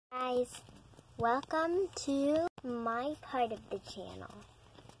guys, welcome to my part of the channel.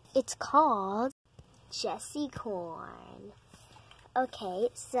 It's called Jessie Corn. Okay,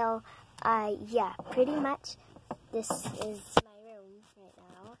 so yeah, pretty much this is my room right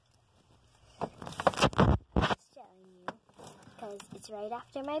now. Just showing you because it's right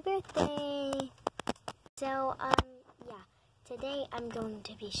after my birthday. So yeah, today I'm going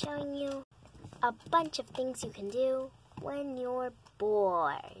to be showing you a bunch of things you can do when you're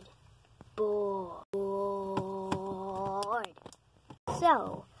bored.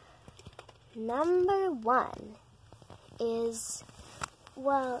 So, number one is,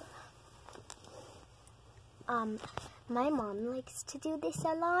 well, my mom likes to do this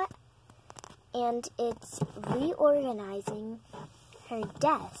a lot, and it's reorganizing her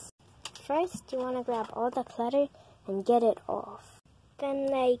desk. First, you want to grab all the clutter and get it off. Then,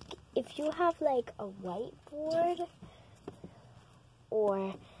 like, if you have, like, a whiteboard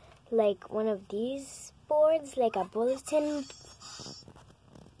or, like, one of these boards, like a bulletin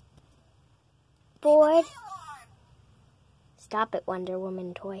board. Stop it, Wonder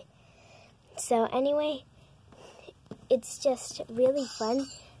Woman toy. So, anyway, it's just really fun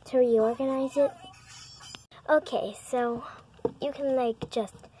to reorganize it. Okay, so you can, like,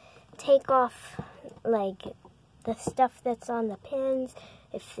 just take off, like, the stuff that's on the pins,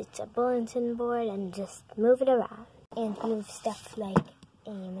 if it's a bulletin board, and just move it around. And move stuff like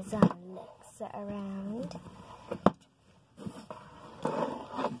Amazon Alexa around.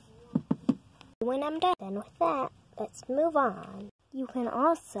 When I'm done with that, let's move on. You can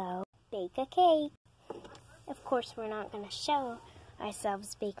also bake a cake. Of course, we're not going to show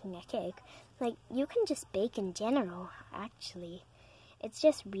ourselves baking a cake. Like, you can just bake in general, actually. It's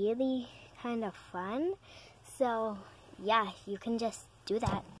just really kind of fun. So, yeah, you can just do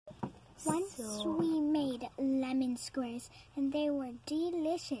that. Once we made lemon squares, and they were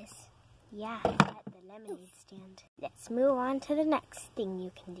delicious. Yeah, at the lemonade stand. Let's move on to the next thing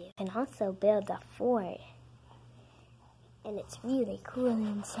you can do. You can also build a fort. And it's really cool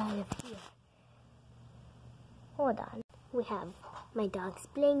inside of here. Hold on. We have my dog's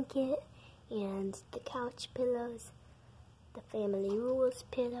blanket and the couch pillows, the Family Rules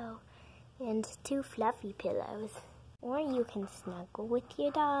pillow, and 2 fluffy pillows. Or you can snuggle with your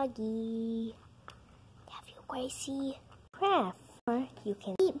doggy. Have you, Gracie? Craft. Or you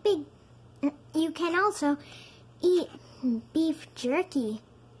can eat big. You can also eat beef jerky.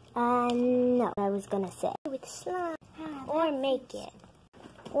 No, I was gonna say with slime. Or make it.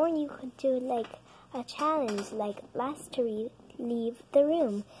 Or you could do like a challenge, like last to leave the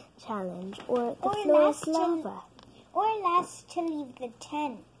room challenge, or the floor is lava. Or last to leave the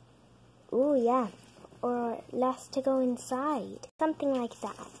tent. Ooh, yeah. Or last to go inside. Something like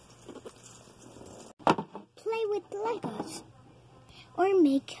that. Play with Legos. Or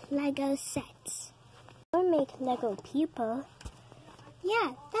make Lego sets. Or make Lego people.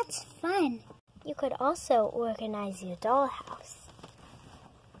 Yeah, that's fun. You could also organize your dollhouse.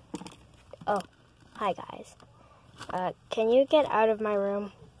 Oh, hi guys. Can you get out of my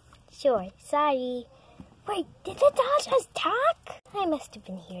room? Sure, sorry. Wait, did the doll just talk? I must have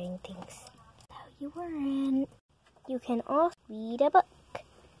been hearing things. You weren't. You can also read a book.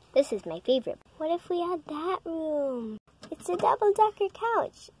 This is my favorite. What if we had that room? It's a double-decker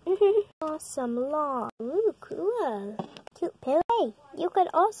couch. Awesome lawn. Ooh, cool. Cute pillow. Hey, you could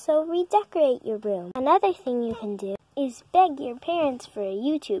also redecorate your room. Another thing you can do is beg your parents for a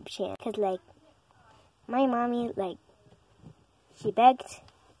YouTube channel. Because, like, my mommy, like, she begged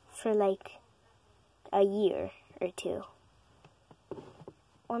for, like, a year or 2.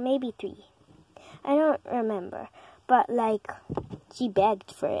 Or maybe 3. I don't remember, but, like, she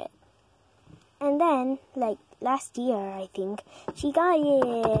begged for it. And then, like, last year, I think, she got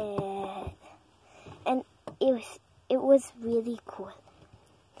it. And it was really cool.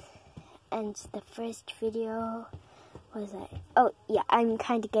 And the first video was like, oh, yeah, I'm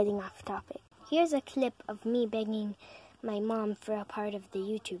kind of getting off topic. Here's a clip of me begging my mom for a part of the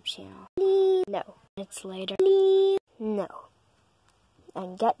YouTube channel. Please. No. It's later. Please. No.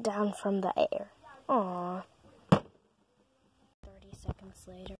 And get down from the air. Aww. 30 seconds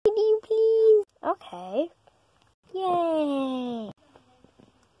later. Can you please? Okay. Yay!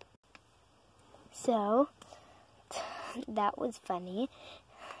 So, that was funny.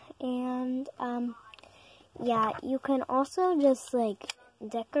 And, yeah, you can also just, like,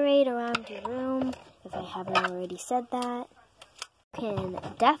 decorate around your room, if I haven't already said that. You can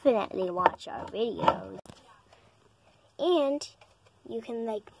definitely watch our videos. And you can,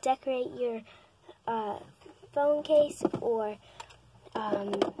 like, decorate your phone case, or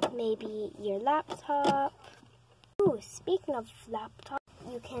maybe your laptop. Ooh, speaking of laptop,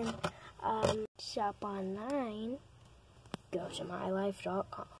 you can shop online, go to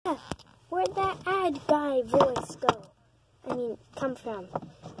mylife.com. Where'd that ad guy voice come from?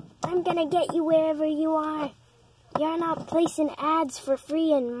 I'm gonna get you wherever you are. You're not placing ads for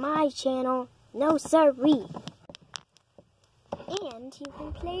free in my channel. No sirree. And you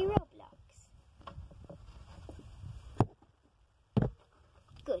can play Roblox.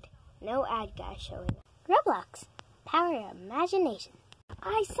 Good. No ad guy showing up. Roblox. Power your imagination.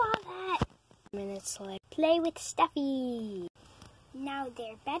 I saw that. Minutes later. Play with Steffi. Now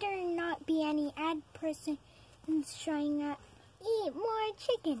there better not be any ad person showing up. Eat more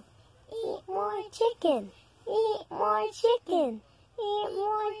chicken. Eat more chicken. Eat more chicken. Eat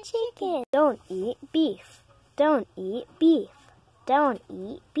more chicken. Don't eat beef. Don't eat beef. Don't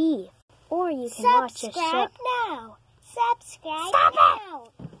eat beef. Or you can watch a show. Subscribe now. Subscribe Stop now.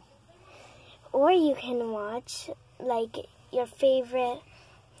 It! Or you can watch, your favorite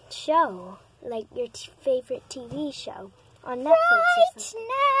show. Like your favorite TV show on Netflix. Right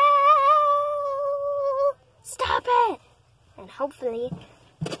now. Stop it! And hopefully,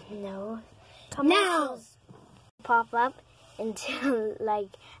 no commercials pop up until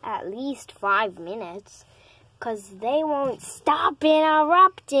at least 5 minutes, because they won't stop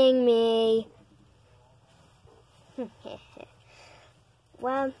interrupting me.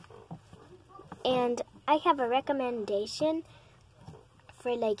 Well, and I have a recommendation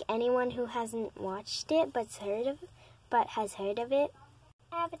for anyone who hasn't watched it but has heard of it.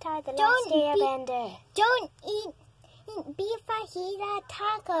 Avatar: The Last Airbender. Don't eat beef fajita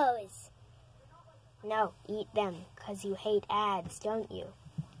tacos. No, eat them, because you hate ads, don't you?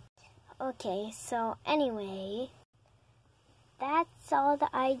 Okay, so anyway, that's all the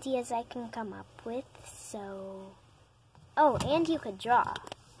ideas I can come up with, so... Oh, and you could draw.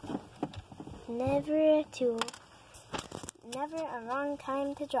 Never a wrong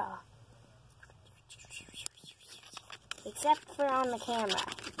time to draw. Except for on the camera.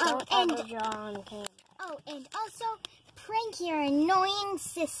 Don't ever draw on camera. Oh, and also prank your annoying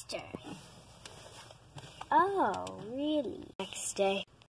sister. Oh, really? Next day.